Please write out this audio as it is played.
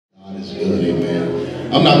That's good,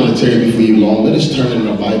 amen. I'm not going to tarry before you long. Let us turn in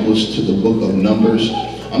our Bibles to the book of Numbers.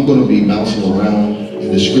 I'm going to be bouncing around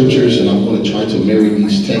in the scriptures, and I'm going to try to marry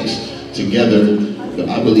these texts together. But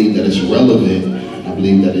I believe that it's relevant. I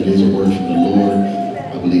believe that it is a word from the Lord.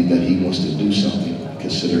 I believe that he wants to do something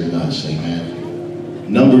considering us,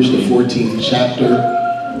 amen. Numbers, the 14th chapter.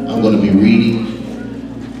 I'm going to be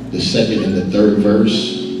reading the second and the third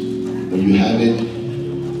verse. When you have it,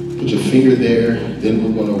 put your finger there. Then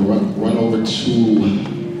we're going to run over to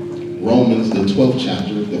Romans, the 12th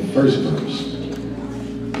chapter, the first verse.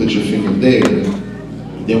 Put your finger there.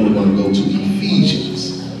 Then we're going to go to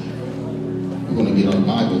Ephesians. We're going to get our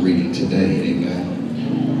Bible reading today,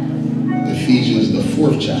 amen. Ephesians, the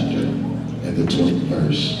 4th chapter and the 12th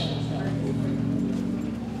verse.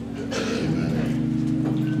 Amen.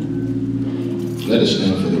 Let us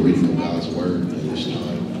stand for the reading of God's word at this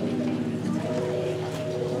time.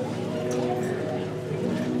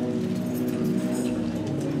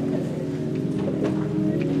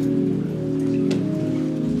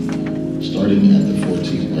 Starting at the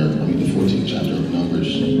 14th chapter of Numbers,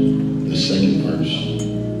 the second verse,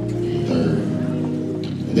 the third.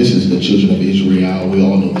 And this is the children of Israel. We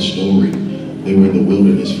all know the story. They were in the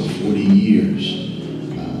wilderness for 40 years.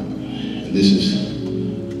 And this is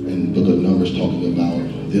in the book of Numbers talking about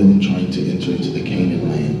them trying to enter into the Canaan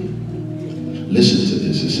land. Listen to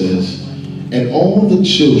this. It says, and all the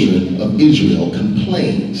children of Israel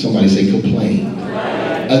complained. Somebody say complain.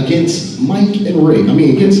 Against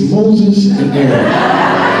against Moses and Aaron.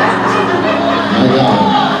 My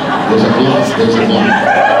God, there's a block, there's a block,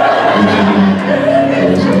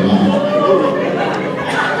 there's a block.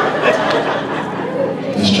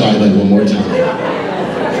 Let's try that one more time.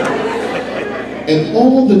 And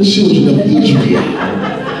all the children of Israel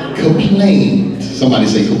complained, somebody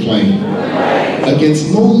say complain,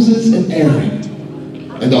 against Moses and Aaron.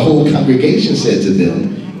 And the whole congregation said to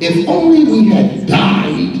them, if only we had died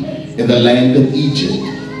in the land of Egypt,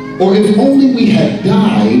 or if only we had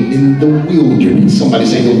died in the wilderness. Somebody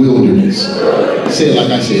say the wilderness. Say it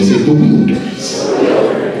like I said, say the wilderness.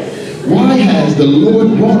 Why has the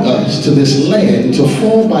Lord brought us to this land to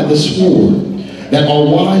fall by the sword, that our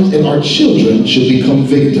wives and our children should become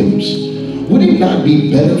victims? Would it not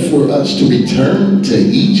be better for us to return to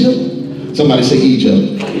Egypt? Somebody say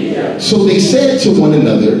Egypt. So they said to one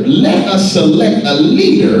another, let us select a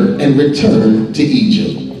leader and return to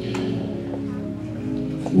Egypt.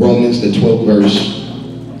 Romans, the 12th verse,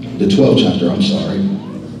 the 12th chapter, I'm sorry.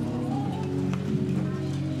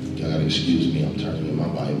 Y'all gotta excuse me, I'm turning in my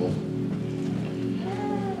Bible.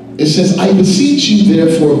 It says, I beseech you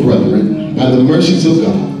therefore, brethren, by the mercies of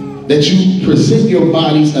God, that you present your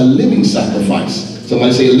bodies a living sacrifice.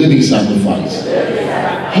 Somebody say a living sacrifice.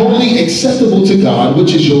 Holy, acceptable to God,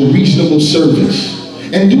 which is your reasonable service.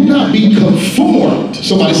 And do not be conformed,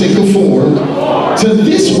 somebody say conformed, to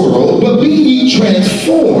this world, but be ye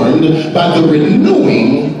transformed by the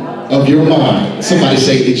renewing of your mind. Somebody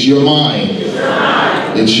say it's your mind.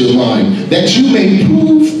 It's your mind. That you may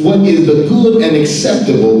prove what is the good and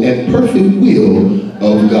acceptable and perfect will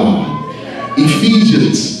of God.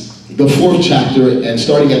 Ephesians, the 4th chapter, and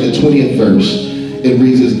starting at the 20th verse, it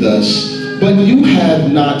reads as thus, but you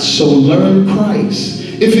have not so learned Christ.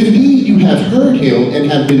 If indeed you have heard him and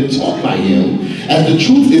have been taught by him, as the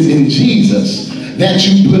truth is in Jesus, that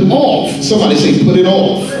you put off, somebody say put it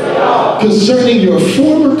off, concerning your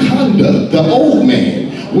former conduct, the old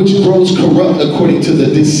man, which grows corrupt according to the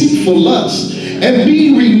deceitful lust, and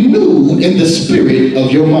be renewed in the spirit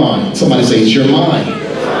of your mind. Somebody say it's your mind.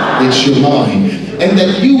 It's your mind. And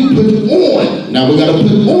that you put on, now we got to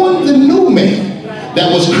put on the new man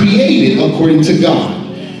that was created according to God,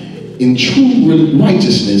 in true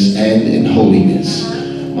righteousness and in holiness.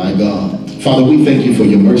 My God. Father, we thank you for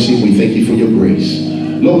your mercy. We thank you for your grace.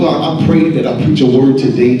 Lord God, I pray that I preach a word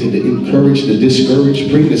today to encourage the discouraged,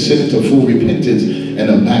 bring the sinner to full repentance, and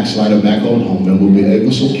a backslider back on home. And we'll be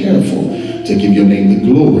ever so careful to give your name the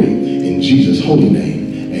glory. In Jesus' holy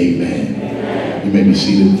name, amen. Amen. You may be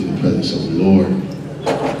seated in the presence of the Lord.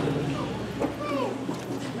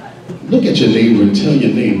 Look at your neighbor and tell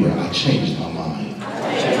your neighbor, I changed my mind.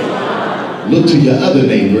 Look to your other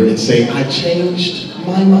neighbor and say, I changed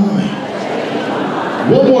my mind.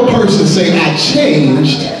 One more person say, I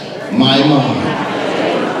changed my mind.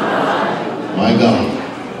 My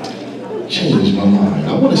God, changed my mind.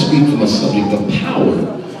 I want to speak from a subject, the power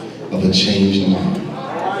of a changed mind.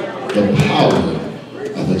 The power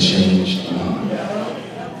of a changed mind.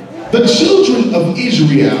 The children of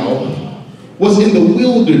Israel was in the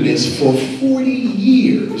wilderness for 40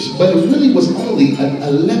 years, but it really was only an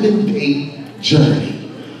 11-day journey.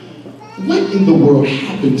 what in the world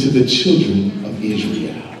happened to the children of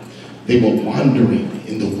Israel? They were wandering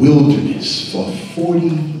in the wilderness for 40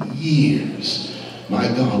 years. My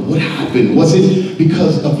God, what happened? Was it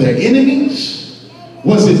because of their enemies?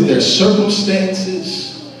 Was it their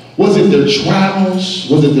circumstances? Was it their trials?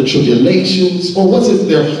 Was it the tribulations? Or was it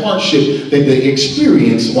their hardship that they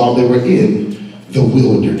experienced while they were in the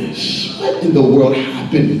wilderness? What in the world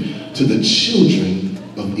happened to the children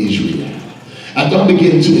of Israel? After I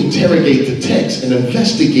began to interrogate the text and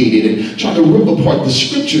investigate it and try to rip apart the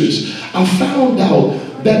scriptures, I found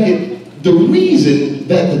out that the reason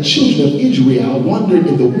that the children of Israel wandered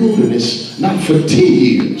in the wilderness, not for 10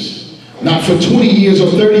 years, not for 20 years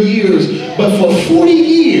or 30 years, but for 40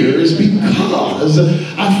 years, because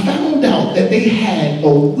I found out that they had a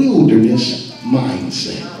wilderness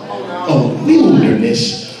mindset. A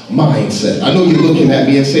wilderness mindset. I know you're looking at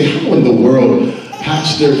me and say, how in the world,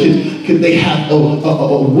 Pastor, could they have a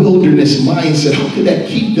wilderness mindset? How could that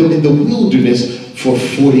keep them in the wilderness for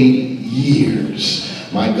 40 years?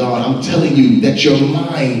 My God, I'm telling you that your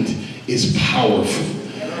mind is powerful.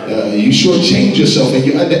 You shortchange yourself and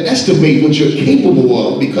you underestimate what you're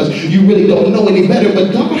capable of because you really don't know any better.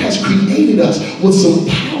 But God has created us with some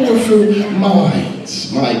powerful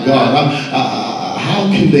minds. My God, how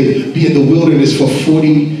can they be in the wilderness for 40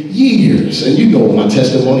 years? And you know my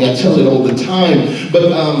testimony, I tell it all the time. But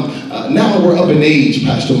now we're up in age,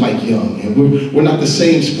 Pastor Mike Young, and we're not the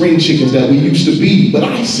same spring chickens that we used to be. But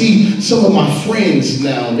I see some of my friends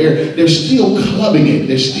now, they're still clubbing it.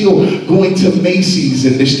 They're still going to Macy's,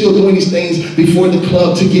 and they're still doing these things before the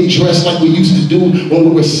club to get dressed like we used to do when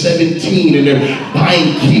we were 17, and they're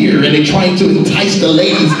buying gear, and they're trying to entice the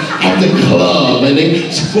ladies at the club, and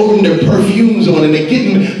they're squirting their perfumes on, and they're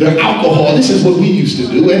getting their alcohol. This is what we used to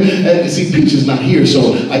do. And see, Peach is not here,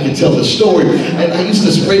 so I can tell the story. And I used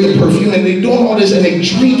to spray the perfume, and they're doing all this, and they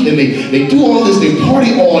drink, and they do all this, they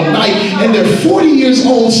party all night, and they're 40 years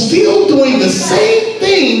old, still doing the same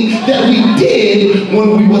thing that we did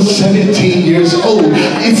when we were 17 years old.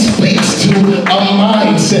 It speaks to a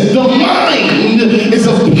mindset. The mind is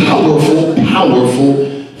a powerful, powerful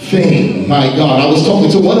thing. My God, I was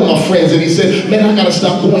talking to one of my friends and he said, man, I gotta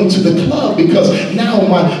stop going to the club because now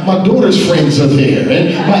my daughter's friends are there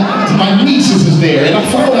and my nieces is there, and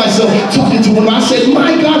I found myself talking to him. I said,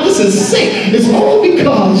 my God, this is sick. It's all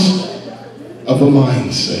because of a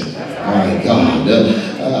mindset. My God.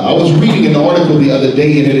 I was reading an article the other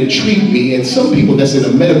day and it intrigued me, and some people that's in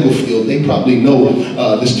the medical field, they probably know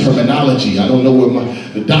this terminology. I don't know where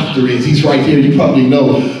the doctor is. He's right here. You probably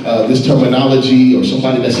know this terminology, or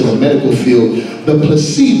somebody that's in the medical field, the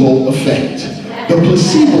placebo effect. The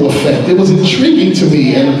placebo effect. It was intriguing to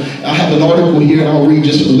me, and I have an article here and I'll read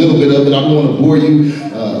just a little bit of it. I don't want to bore you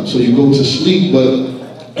so you go to sleep,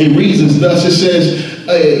 but it reads as thus. It says,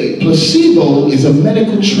 a placebo is a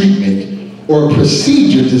medical treatment or a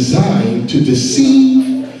procedure designed to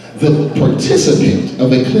deceive the participant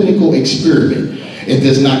of a clinical experiment. It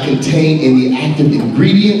does not contain any active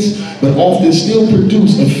ingredients, but often still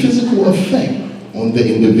produce a physical effect on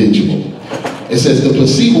the individual. It says the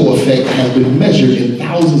placebo effect has been measured in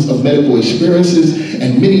thousands of medical experiences,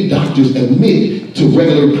 and many doctors admit to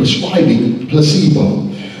regularly prescribing placebo.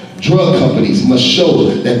 Drug companies must show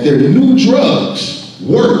that their new drugs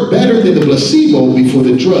work better than the placebo before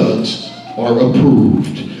the drugs are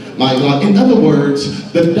approved. My God, in other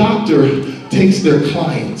words, the doctor takes their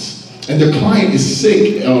clients, and their client is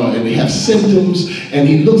sick and they have symptoms, and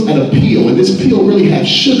he looks at a pill, and this pill really has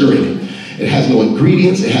sugar in it. It has no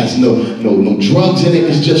ingredients, it has no drugs in it,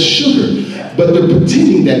 it's just sugar. But they're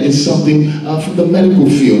pretending that it's something from the medical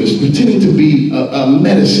field. It's pretending to be a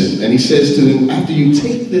medicine. And he says to them, after you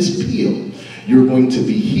take this pill, you're going to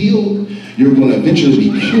be healed, you're going to eventually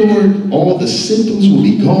be cured, all the symptoms will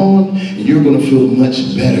be gone, and you're going to feel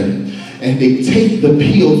much better. And they take the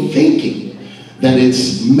pill thinking that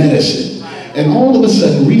it's medicine. And all of a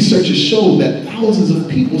sudden, researchers show that thousands of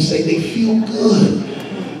people say they feel good.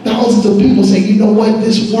 Thousands of people say, you know what,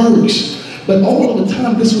 this works. But all of the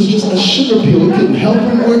time, this was just a sugar pill. It couldn't help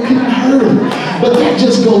them or it couldn't hurt them. But that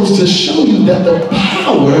just goes to show you that the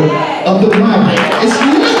power of the mind, it's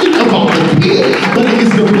nothing about the pill, but it is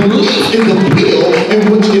the belief in the pill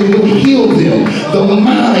in which it will heal them. The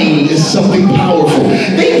mind is something powerful.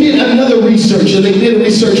 They did another research, and they did a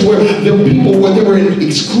research where there were people where they were in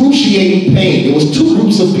excruciating pain. There was two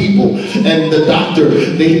groups of people, and the doctor,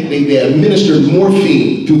 they administered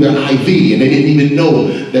morphine through their IV, and they didn't even know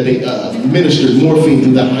that they administered morphine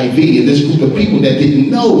through the IV. And this group of people that didn't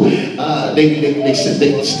know, they said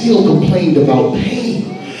they still complained about pain.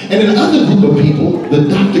 And another group of people, the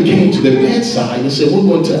doctor came to their bedside and said, we're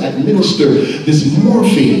going to administer this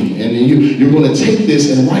morphine, and you're going to take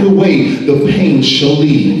this, and right away the pain shall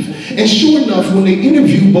leave. And sure enough, when they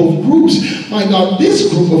interviewed both groups, my God, this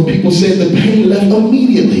group of people said the pain left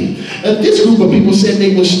immediately. And this group of people said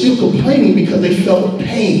they were still complaining because they felt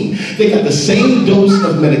pain. They got the same dose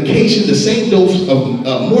of medication, the same dose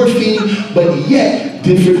of morphine, but yet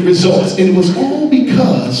different results. And it was all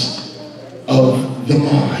because of the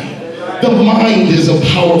mind. The mind is a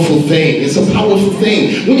powerful thing. It's a powerful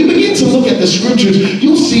thing. When you begin to look at the scriptures,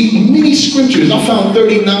 you'll see many scriptures. I found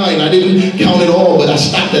 39. I didn't count it all, but I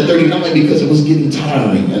stopped at 39 because it was getting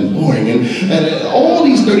tiring and boring. And all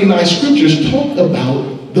these 39 scriptures talk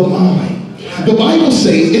about the mind. The Bible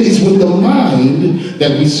says it is with the mind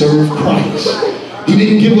that we serve Christ. He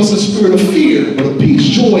didn't give us a spirit of fear, but of peace,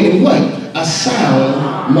 joy, and what? A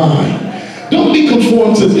sound mind. Don't be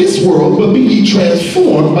conformed to this world, but be ye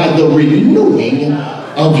transformed by the renewing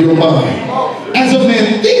of your mind. As a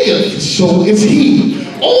man thinketh, so is he.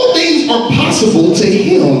 All things are possible to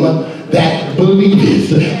him that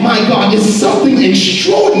believeth. My God, it's something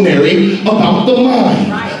extraordinary about the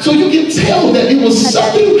mind. So you can tell that it was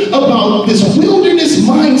something about this wilderness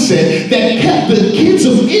mindset that kept the kids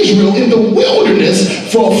of Israel in the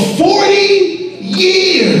wilderness for 40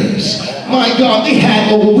 years. My God, they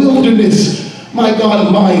had a wilderness, my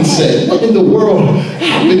God, mindset. What in the world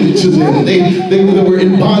happened to them? They were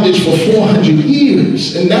in bondage for 400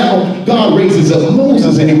 years. And now God raises up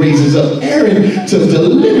Moses and he raises up Aaron to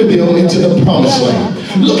deliver them into the promised land.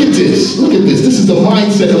 Look at this. Look at this. This is the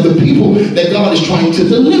mindset of the people that God is trying to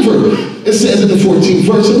deliver. It says in the 14th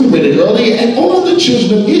verse, and we read it earlier, and all the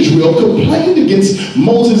children of Israel complained against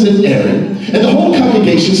Moses and Aaron, and the whole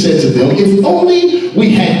congregation said to them, if only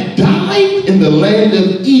we had died in the land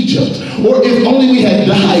of Egypt, or if only we had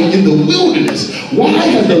died in the wilderness. Why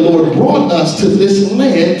has the Lord brought us to this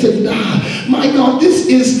land to die? My God, this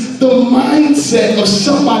is the mindset of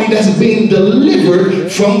somebody that's being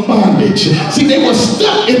delivered from bondage. See, they were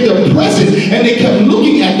stuck in the present and they kept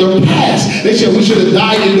looking at their past. They said we should have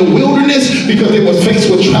died in the wilderness because they were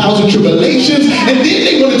faced with trials and tribulations, and then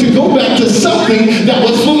they wanted to go back to something that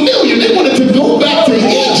was familiar. They wanted to go back to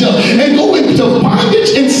Egypt and go into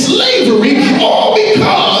bondage and slavery, all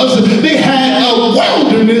because they had a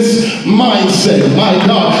wilderness mindset. My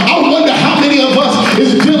God, I wonder how many of us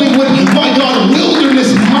is dealing with, my God,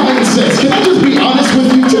 wilderness mindsets. Can I just be honest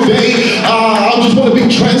with you today? I just want to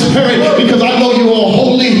be transparent because I know you all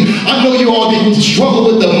holy. I know you all didn't struggle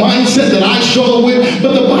with the mindset that I struggle with.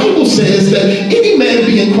 But the Bible says that any man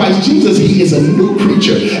be in Christ Jesus, he is a new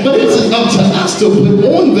creature. But it's up to us to put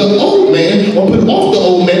on the old man or put off the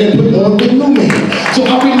old man and put on the new man. So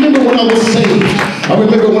I remember when I was saved. I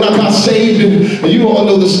remember when I got saved, and you all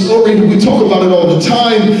know the story. We talk about it all the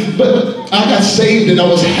time. But I got saved and I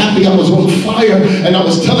was happy. I was on fire and I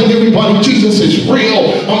was telling everybody Jesus is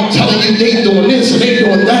real. I'm telling you they doing this and they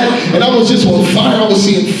doing that. And I was just on fire. I was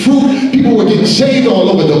seeing fruit. People were getting saved all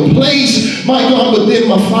over the place. My God, but then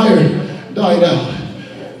my fire died out.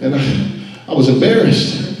 And I was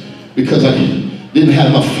embarrassed because I didn't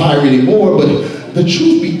have my fire anymore. But the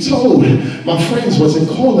truth be told, my friends wasn't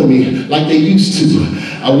calling me like they used to.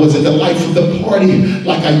 I wasn't the life of the party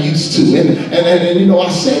like I used to. And you know, I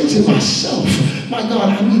said to myself, my God,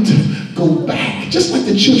 I need to go back. Just like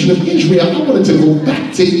the children of Israel, I wanted to go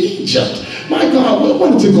back to Egypt. My God, I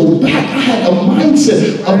wanted to go back. I had a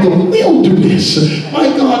mindset of the wilderness. My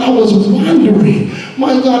God, I was wandering.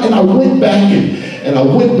 My God, and I went back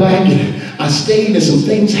and I stayed and some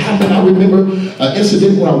things happened. I remember an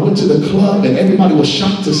incident where I went to the club and everybody was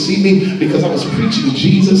shocked to see me because I was preaching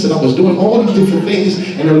Jesus and I was doing all these different things,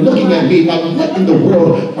 and they're looking at me like, what in the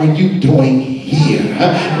world are you doing here?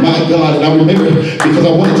 My God. And I remember because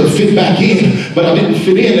I wanted to fit back in, but I didn't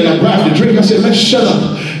fit in, and I grabbed a drink. I said, man, shut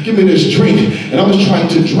up. Give me this drink. And I was trying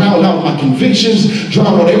to drown out my convictions,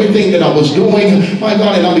 drown out everything that I was doing. My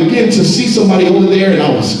God, and I began to see somebody over there and I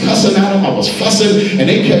was cussing at them. I was fussing, and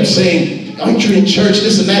they kept saying, aren't you in church,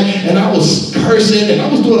 this and that? And I was cursing and I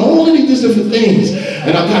was doing all of these different things.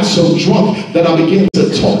 And I got so drunk that I began to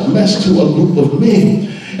talk mess to a group of men,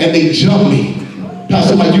 and they jumped me.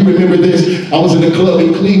 Pastor Mike, you remember this? I was in a club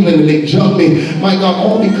in Cleveland and they jumped me. My God,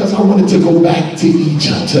 all because I wanted to go back to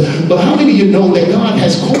Egypt. But how many of you know that God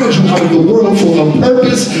has called you out of the world for a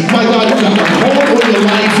purpose? My God, you got a call on your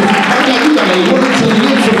life. My God, you got to learn to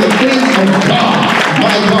live for the things of God.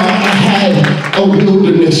 My God, I had a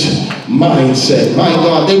wilderness mindset. mindset. My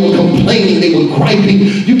God, they were complaining, they were griping.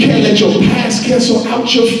 You can't let your past cancel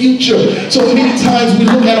out your future. So many times we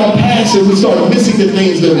look at our past and we start missing the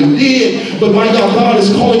things that we did. But my God, God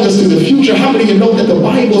is calling us to the future. How many of you know that the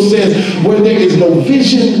Bible says where there is no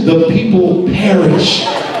vision, the people perish?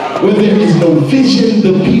 Where there is no vision,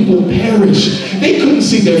 the people perish. They couldn't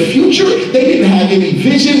see their future. They didn't have any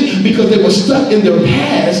vision because they were stuck in their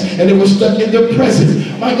past and they were stuck in their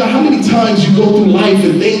present. My God, how many times you go through life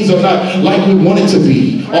and things are not like we want it to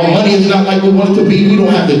be? Our money is not like we want it to be. We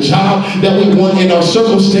don't have the job that we want, and our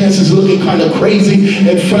circumstances looking kind of crazy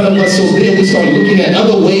in front of us. So then we start looking at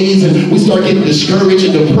other ways and we start getting discouraged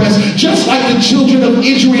and depressed. Just like the children of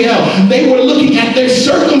Israel, they were looking at their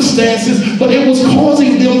circumstances, but it was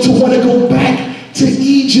causing them to want to go back to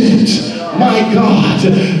Egypt. My God,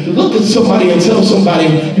 look at somebody and tell somebody,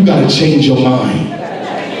 you got to change your mind.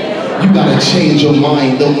 You got to change your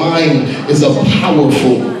mind. The mind is a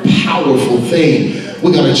powerful, powerful thing.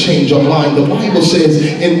 We got to change our mind. The Bible says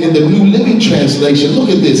in the New Living Translation, look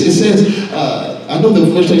at this. It says, I know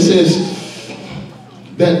the verse says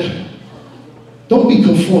that don't be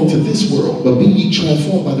conformed to this world, but be ye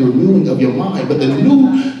transformed by the renewing of your mind. But the New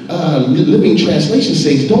Living Translation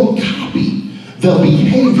says, don't copy the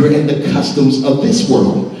behavior and the customs of this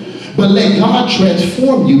world, but let God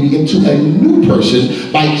transform you into a new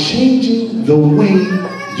person by changing the way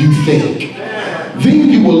you think. Then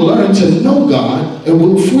you will learn to know God and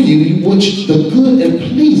will for you which the good and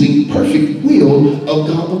pleasing perfect will of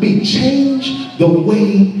God will be. Change the way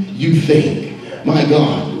you think. My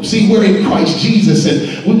God. See, we're in Christ Jesus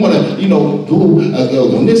and we want to,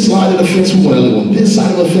 go on this side of the fence. We want to live on this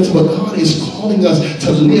side of the fence, but God is calling us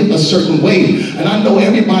to live a certain way. And I know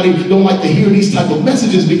everybody don't like to hear these type of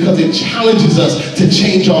messages because it challenges us to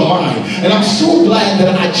change our mind. And I'm so glad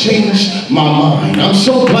that I changed my mind. I'm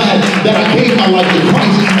so glad that I gave my life to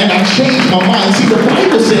Christ and I changed my mind. See, the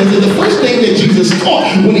Bible says that the first thing that Jesus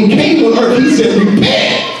taught when he came on earth, he said,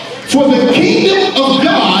 repent, for the kingdom of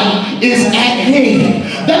God is at hand.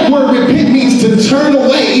 That word repent means to turn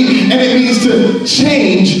away, and it means to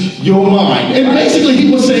change your mind. And basically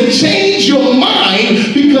he was saying change your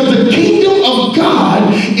mind because the kingdom of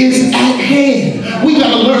God is at hand. We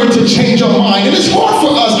got to learn to change our mind. And it's hard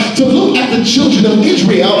for us to look at the children of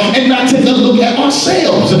Israel and not take a look at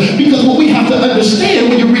ourselves. Because what we have to understand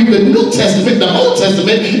when you read the New Testament, the Old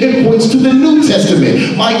Testament, it points to the New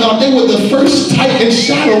Testament. My God, they were the first type and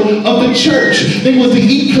shadow of the church. They were the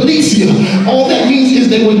ecclesia. All that means is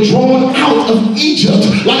they were drawn out of Egypt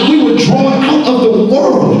like we were drawn out of the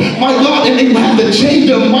world. My God, and they had to change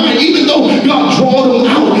their mind. Even though God drew them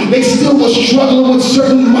out, they still were struggling with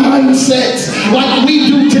certain mindsets like we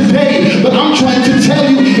do today. But I'm trying to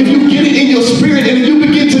tell you, if you get it in your spirit and you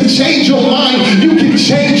begin to change your mind, you can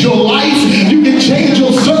change your life, you can change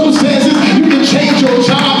your circumstances, you can change your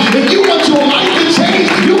job. If you want your life to change,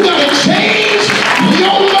 you got to change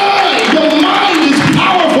your mind. Your mind is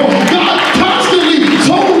powerful. God constantly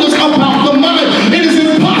told us about the mind. It is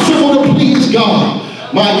impossible to please God.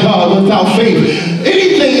 My God, without faith,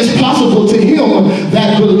 anything is possible to him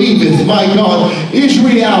that believeth. My God,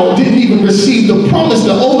 Israel didn't even receive the promise.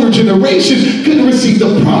 The older generation couldn't receive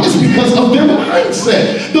the promise because of their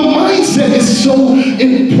mindset. The mindset is so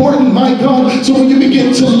important, my God. So when you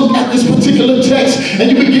begin to look at this particular text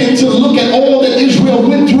and you begin to look at all that Israel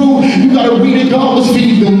went through, you got to read it. God was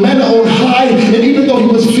feeding them manna on high, and even though he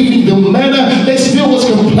was feeding them manna, they still was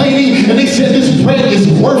complaining, and they said this bread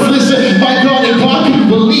is worthless. My God, and God could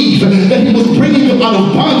believe that he was bringing them out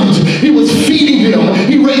of bondage. He was feeding them.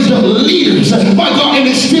 He raised up leaders. My God, and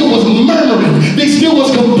they still was murmuring. They still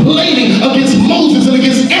was complaining against Moses and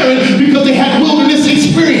against Aaron because they had wilderness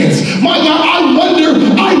experience. My God, I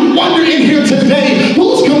wonder in here today,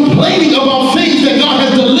 who's complaining about things that God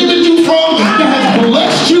has delivered you from, that has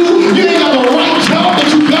blessed you? You ain't got the right job, but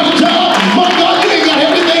you got a job.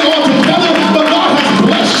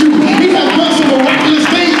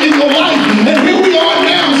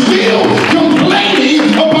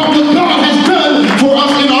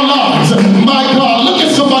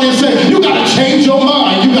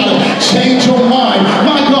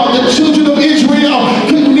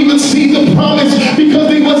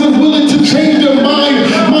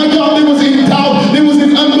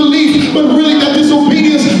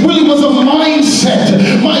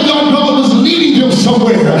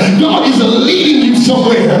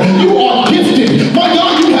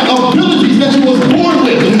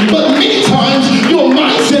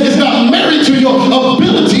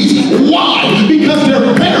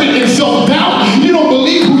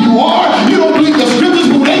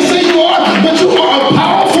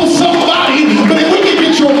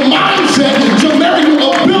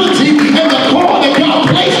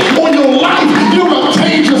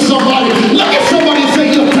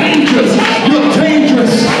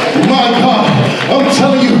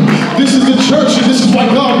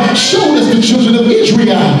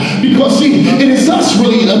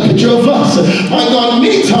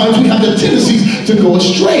 to go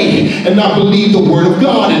astray and not believe the word of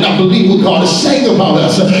God and not believe what God is saying about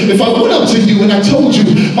us. If I went up to you and I told you,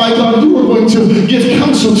 my God, you were going to give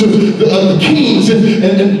counsel to the kings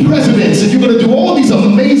and presidents, and you're going to do all these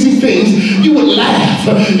amazing things, you would laugh.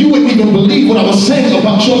 You wouldn't even believe what I was saying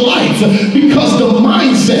about your life, because the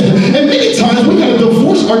mindset, and many times we got to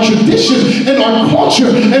divorce our tradition and our culture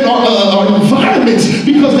and our environments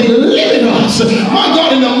because they limit us. My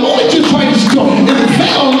God, in the moment you're trying to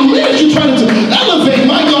the minute you're trying to elevate,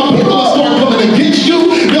 my God, people will start coming against you.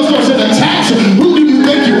 They'll start sending attacks. Who do you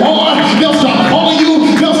think you are? They'll start calling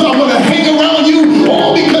you. They'll start want to hang around you,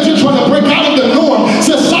 all because you're trying to break out of the norm.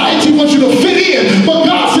 Society wants you to fit in, but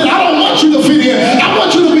God said, I don't want you to fit in. I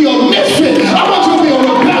want you to be a misfit. I want you to be a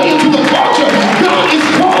rebellion to the culture. God is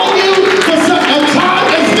calling you for such a time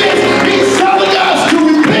as this. He's telling us to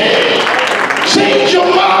repent. Change your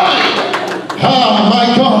mind. Ah, my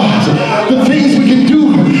God. The things we can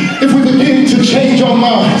do if we begin to change our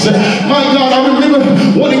minds. My God, I remember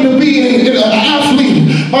wanting to be an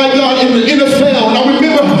athlete, my God, in the NFL, and I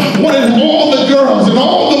remember wanting all the girls and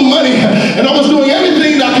all the money, and I was doing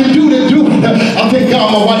everything I could do to do it. I thank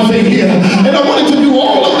God my wife ain't here. And I wanted to do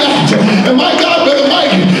all of that. And my God, Brother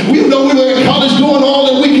Mike, we know we were in college doing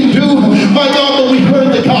all that we can do, my God, but we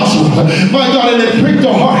heard the gospel, my God, and it pricked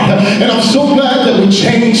our heart. And I'm so glad that we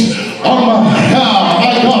changed our mind.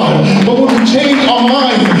 My God. But when we changed our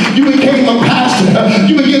mind, you became a pastor.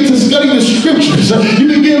 You began to study the scriptures. You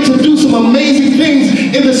began to do some amazing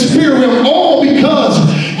things in the spirit realm, all because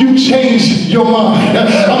you changed your mind.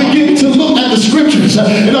 I began to look at the scriptures,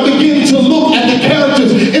 and I began to look at the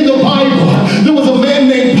characters in the Bible. There was a man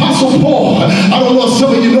named Apostle Paul. I don't know if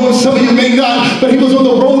some of you know him, some of you may not, but he was on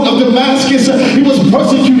the road of Damascus. He was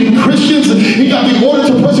persecuting Christians. He got the order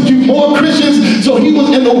to persecute more Christians, so he was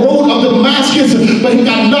in the road of Damascus, but he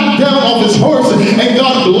got knocked down off his horse, and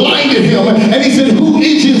God blinded him, and he said, who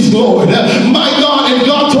is this Lord? My God. And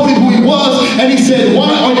God told him who he was, and he said, why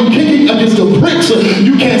are you kicking against the pricks?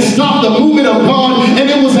 You can't stop the movement of God. And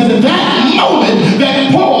it was at that moment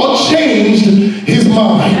that Paul changed his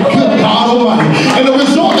mind. Good God Almighty. And the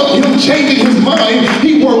result of him changing his mind,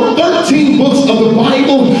 he wrote 13 books of the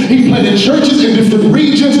Bible. He planted churches in different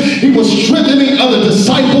regions. He was strengthening other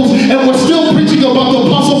disciples, and we're still preaching about the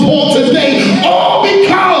Apostle Paul today, all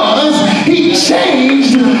because he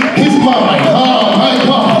changed his mind. Oh my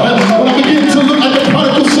God. When I began to look at the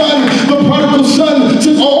prodigal son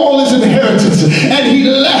took all his inheritance and he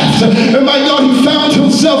left. And my God, he found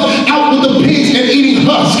himself out with the pigs and eating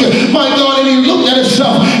husk. My God, and he looked at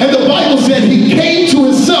himself, and the Bible said he came to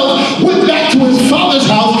himself, went back to his father's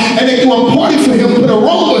house, and they threw a party for him, put a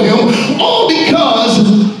robe on him, all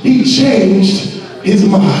because he changed his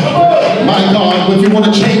mind. My God, if you want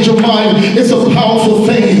to change your mind, it's a powerful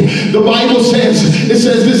thing. The Bible says, it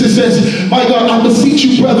says, my God, I beseech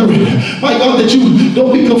you, brethren, my God, that you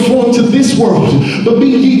don't be conformed to this world, but be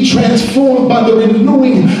ye transformed by the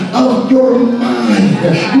renewing of your mind.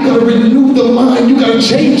 You got to renew the mind. You got to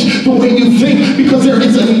change the way you think, because there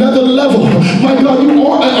is another level. My God, you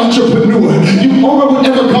are an entrepreneur. You are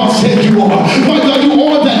whatever God said you are. My God, you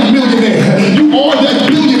are that millionaire. You are that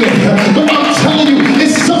billionaire. But I'm telling you,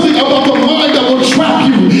 it's something about the mind that will trap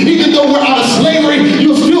you. Even though we're out of slavery,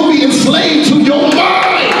 you'll still be enslaved to your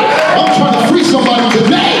mind. I'm trying to free somebody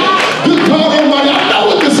today. Good God Almighty, I know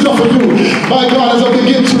what this stuff will do. My God, as I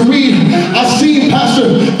begin to read, I see,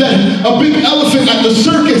 Pastor, that a big elephant at the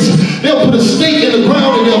circus, they'll put a stake in the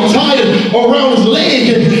ground and they'll tie it around his leg,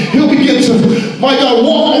 and he'll begin to, my God,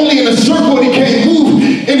 walk only in a circle, and he can't move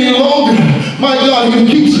any longer. My God, he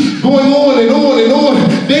keeps going on and on and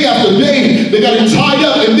on, day after day. They got him tied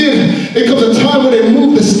up, and then it comes a time when they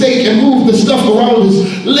move the stake and move the stuff around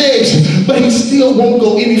his legs, but he still won't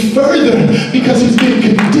go any further because he's been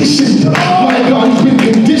conditioned. My God, he's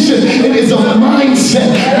been conditioned. It is a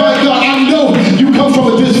mindset. My God, I know you come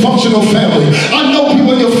from a dysfunctional family. I know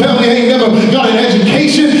people in your family ain't never got an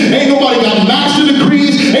education. Ain't nobody got master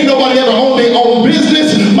degrees. Ain't nobody ever owned their own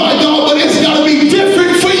business. My God, but it's got to be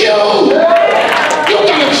different for you. You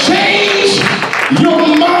got to change your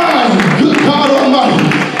mind. Good God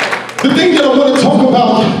Almighty. The thing that I want to talk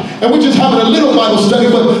about, and we're just having a little Bible study,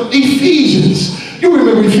 but Ephesians. You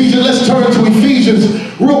remember Ephesians. Let's turn to Ephesians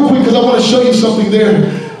real quick, because I want to show you something there.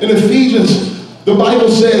 In Ephesians, the Bible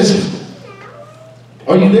says,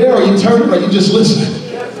 are you there? Are you turning? Or are you just listening?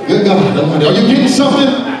 Good God Almighty. Are you getting something?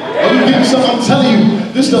 Are you getting something? I'm telling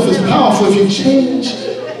you, this stuff is powerful. If you change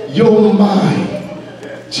your mind,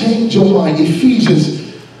 change your mind. Ephesians,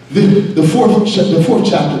 the fourth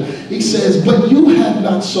chapter, he says, but you have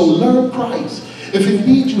not so learned Christ. If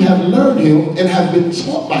indeed you have learned him and have been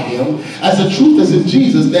taught by him, as the truth is in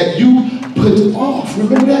Jesus, that you put off.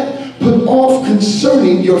 Remember that? Put off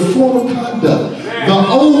concerning your former conduct. The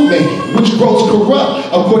old man, which grows corrupt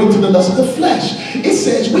according to the lust of the flesh. It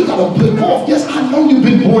says we gotta put off. Yes, I know you've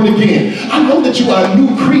been born again. I know that you are a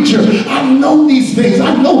new creature. I know these things.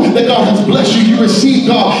 I know that God has blessed you. You received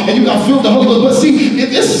God and you got filled with the Holy Ghost. But see,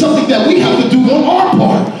 this is something that we have to do on our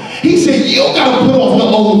part. He said, you gotta put off the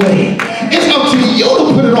old man. It's up to you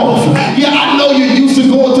to put it off. Yeah, I know you're used to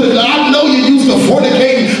going to I know you're used to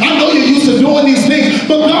fornicating. I know you're used to doing these things.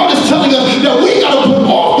 But God is telling us that we gotta put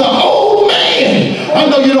off the old man. I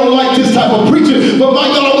know you don't like this type of preaching, but my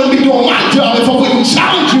God, I wouldn't be doing my job if I wouldn't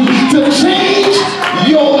challenge you to change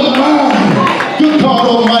your mind. Good God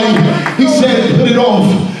Almighty. He said, put it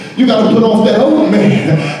off. You got to put off that old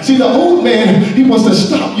man. See, the old man, he wants to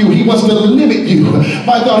stop you. He wants to limit you.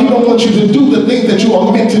 My God, he don't want you to do the things that you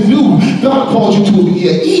are meant to do. God calls you to be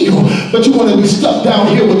an eagle, but you want to be stuck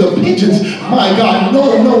down here with the pigeons. My God,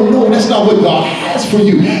 no, no, no. That's not what God has for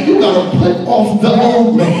you. You got to put off the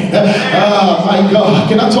old man. My God.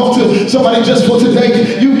 Can I talk to somebody just for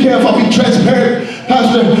today? You care if I be transparent?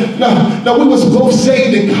 Pastor, now we was both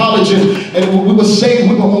saved in college, and we were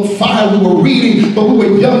saved, we were on fire, we were reading, but we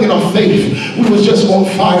were young in our faith. We was just on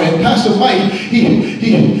fire. And Pastor Mike,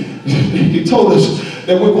 he told us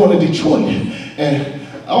that we're going to Detroit. And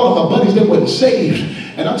all of my buddies, they wasn't saved.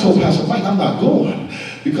 And I told Pastor Mike, I'm not going.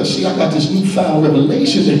 Because see, I got this newfound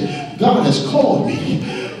revelation that God has called me.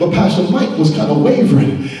 But Pastor Mike was kind of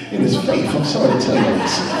wavering in his faith. I'm sorry to tell you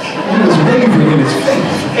this. He was wavering in his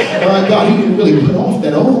faith. My God, he didn't really put off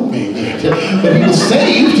that old man yet. But he was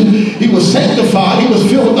saved. He was sanctified. He was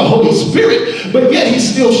filled with the Holy Spirit. But yet he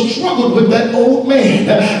still struggled with that old man.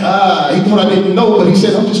 He thought I didn't know, but he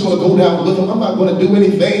said, I'm just going to go down with him. I'm not going to do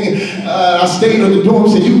anything. I stayed at the door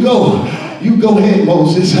and said, you go. You go ahead,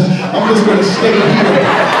 Moses. I'm just going to stay here.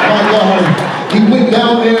 My God. He went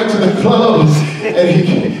down there to the club and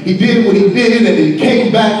he did what he did, and he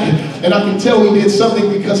came back, and I can tell he did something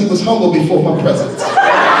because he was humble before my presence. He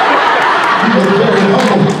was very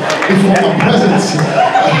humble before my presence.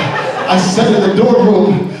 I sat in the dorm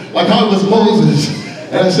room like I was Moses,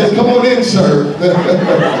 and I said, come on in, sir.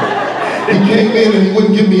 He came in and he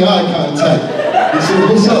wouldn't give me eye contact. He said,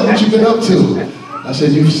 what's up? What you been up to? I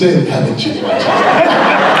said, you've sinned, haven't you?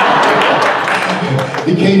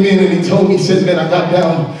 He came in and he told me, he said, man, I got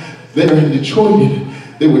down there in Detroit and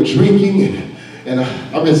they were drinking, and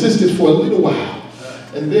I resisted for a little while.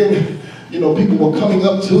 And then, you know, people were coming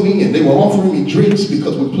up to me and they were offering me drinks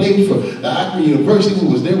because we played for the Akron University.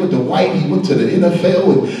 We was there with Dwight. He went to the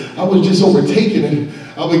NFL, and I was just overtaken, and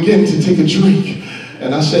I began to take a drink.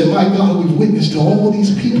 And I said, my God, we've witnessed to all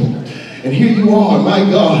these people. And here you are, my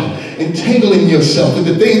God, entangling yourself in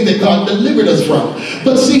the things that God delivered us from.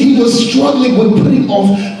 But see, he was struggling with putting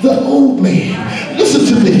off the old man. Listen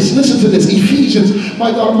to this. Listen to this. Ephesians,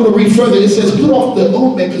 my God, I'm going to read further. It says, put off the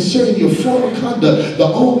old man concerning your former conduct, the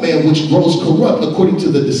old man which grows corrupt according to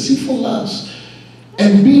the deceitful lust,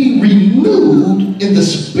 and be renewed in the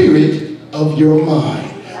spirit of your mind.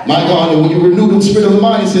 My God, and when you renew the spirit of the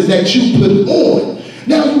mind, it says that you put on.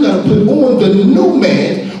 Now you got to put on the new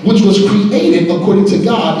man, which was created according to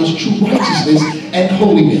God is true righteousness and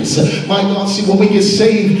holiness. My God, see, when we get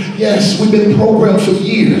saved, yes, we've been programmed for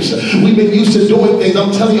years. We've been used to doing things.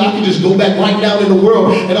 I'm telling you, I can just go back right now in the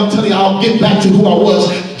world, and I'm telling you, I'll get back to who I was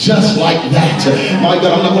just like that. My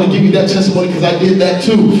God, I'm not going to give you that testimony because I did that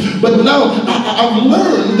too. But now I've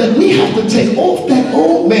learned that we have to take off that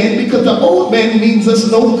old man, because the old man means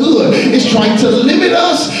us no good. It's trying to limit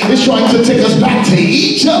us. It's trying to take us back to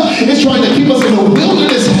Egypt. It's trying to keep us in a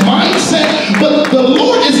wilderness mindset. But the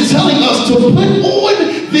Lord is telling us to put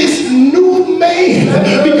on this new man,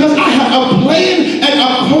 because I have a plan and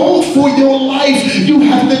a call for your life. You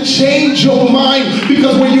have to change your mind,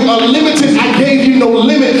 because when you are limited, I gave you no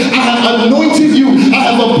limit. I have anointed you.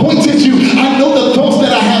 I have appointed you. I know the thoughts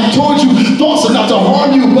that I have towards you. Thoughts are not to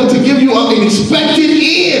harm you, but to give you an expected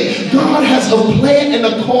end. God has a plan and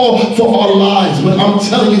a call for our lives. But I'm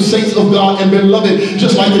telling you, saints of God and beloved,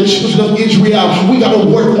 just like the children of Israel, we got to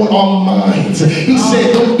work on our minds. He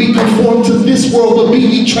said, don't be conformed to this world, but be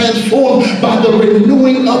ye transformed by the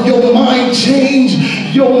renewing of your mind. Change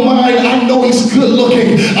your mind. I know he's good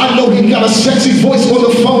looking. I know he got a sexy voice on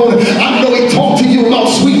the phone. I know he talked to you about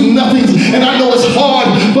sweet nothings, and I know it's hard,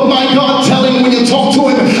 but my God, tell him when you talk to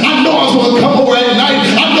him, I know I was going to come over at night.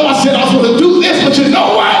 I know I said I was going to do this, but you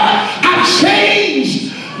know what? I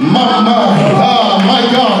changed my mind. My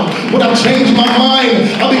God, when I changed my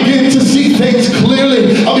mind, I began to see things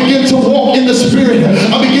clearly. I began to walk in the Spirit.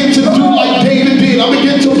 I began to do like David did. I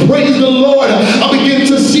began to praise the Lord. I began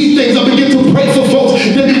to see things. I began to pray for folks.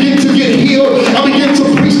 They began to get healed. I began to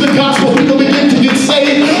preach the gospel.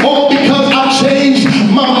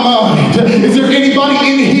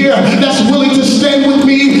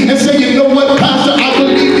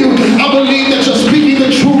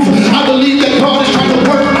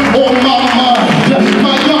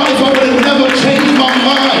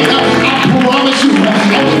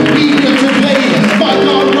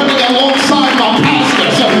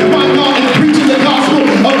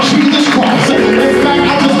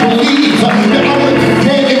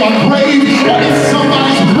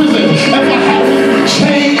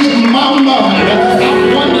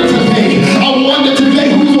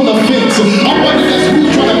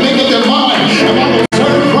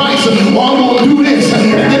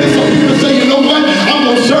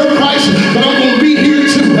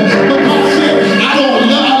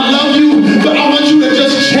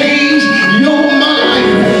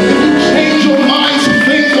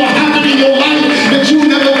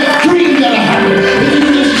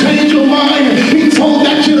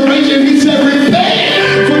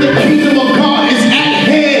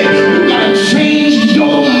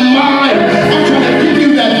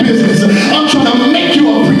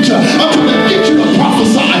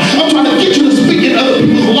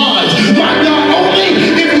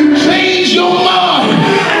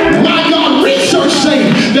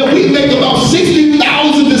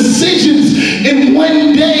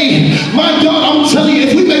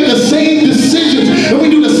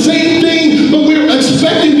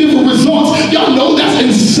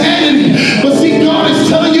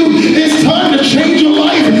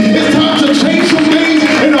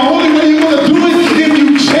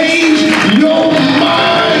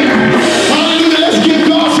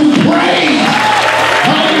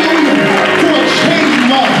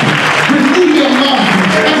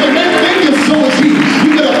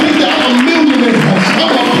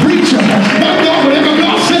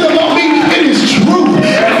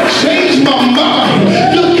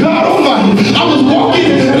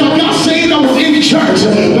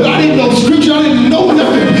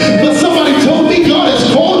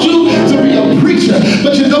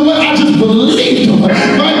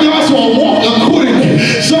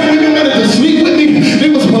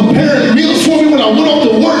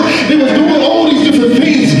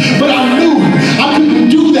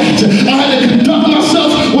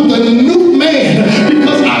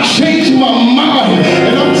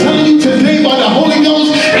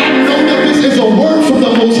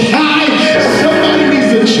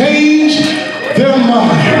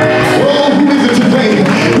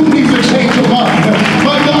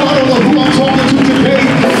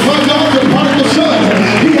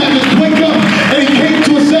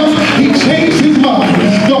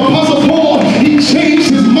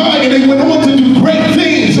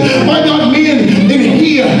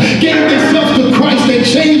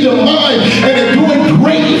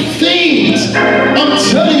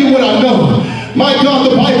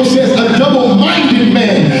 Bible says a double-minded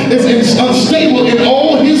man is unstable in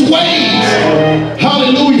all his ways.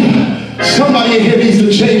 Hallelujah. Somebody in here needs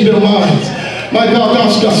to change their minds. My God,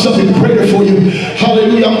 God's got something greater for you.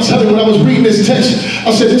 Hallelujah. I'm telling you, when I was reading this text,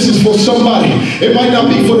 I said, this is for somebody. It might not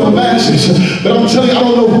be for the masses, but I'm telling you, I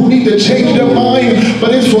don't know who need to change their mind,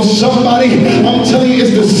 but it's for somebody. I'm telling you,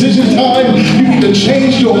 it's decision time. You need to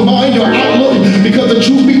change your mind, your outlook, because the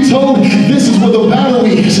truth be told, this is where the battle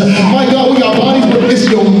is. My God, we got bodies, but it's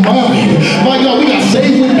your mind. My God, we got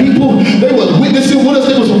saved with people. They were witnessing with us.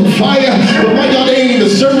 They was on fire. But my God, they ain't even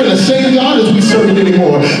serving the same God as we serve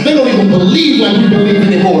anymore. They don't even believe like we believe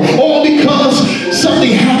anymore. All because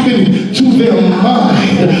something happened to their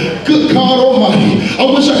mind. Good God Almighty. I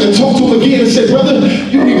wish I could talk to them again and say, brother,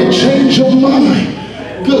 you need to change your mind.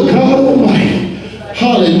 Good God Almighty.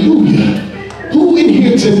 Hallelujah. Who in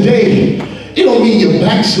here today, it don't mean you're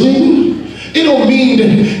backsliding. It don't mean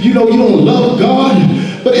that, you don't love God.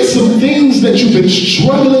 But it's some things that you've been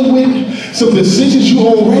struggling with, some decisions you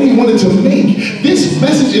already wanted to make. This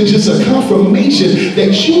message is just a confirmation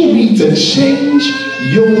that you need to change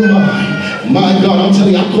your mind. My God, I'm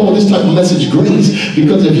telling you, I call this type of message grace,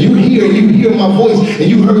 because if you're here and you hear my voice and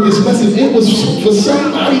you heard this message, it was for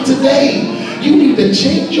somebody today. You need to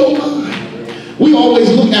change your mind. We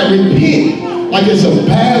always look at repent like it's a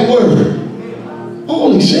bad word.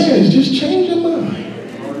 All he's saying is just change your mind.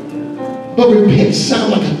 But repent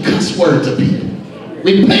sounds like a cuss word to people.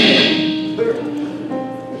 Repent.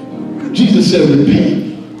 Jesus said,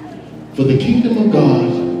 repent, for the kingdom of God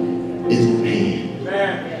is at hand.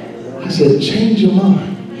 He said, change your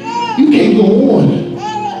mind. You can't go on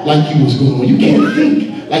like you was going on. You can't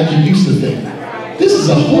think like you used to think. This is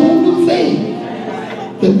a whole new thing.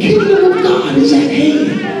 The kingdom of God is at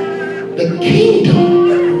hand. The kingdom.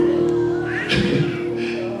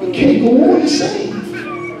 You can't go on the same.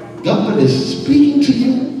 God is speaking to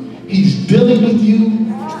you. He's dealing with you.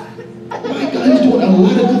 My God, he's doing a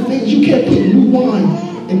lot of good things. You can't put new wine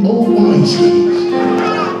in old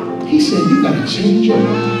wineskins. He said, you got to change your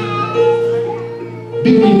mind.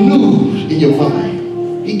 Be renewed in your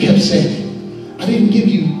mind. He kept saying, I didn't give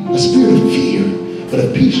you a spirit of fear, but a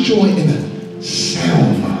peace, joy, and a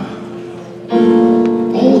sound mind.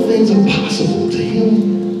 All things are possible to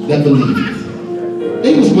him that believeth.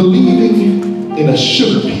 They was believing in a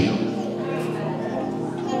sugar pill.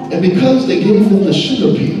 And because they gave them the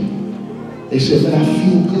sugar pill, they said, man, I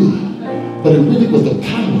feel good. But it really was the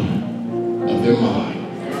power of their mind.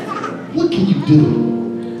 What can you do?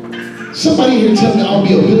 Somebody here tell me I'll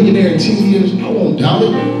be a billionaire in 10 years. I won't doubt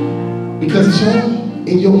it, because it's all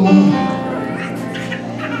in your mind.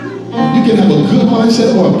 You can have a good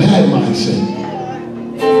mindset or a bad mindset.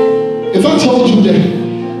 If I told you that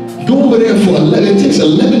go over there for 11, it takes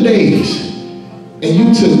 11 days, and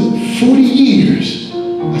you took 40 years, I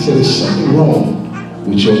said, there's something wrong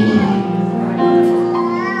with your mind.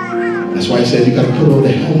 That's why I said you got to put on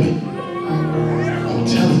the helmet.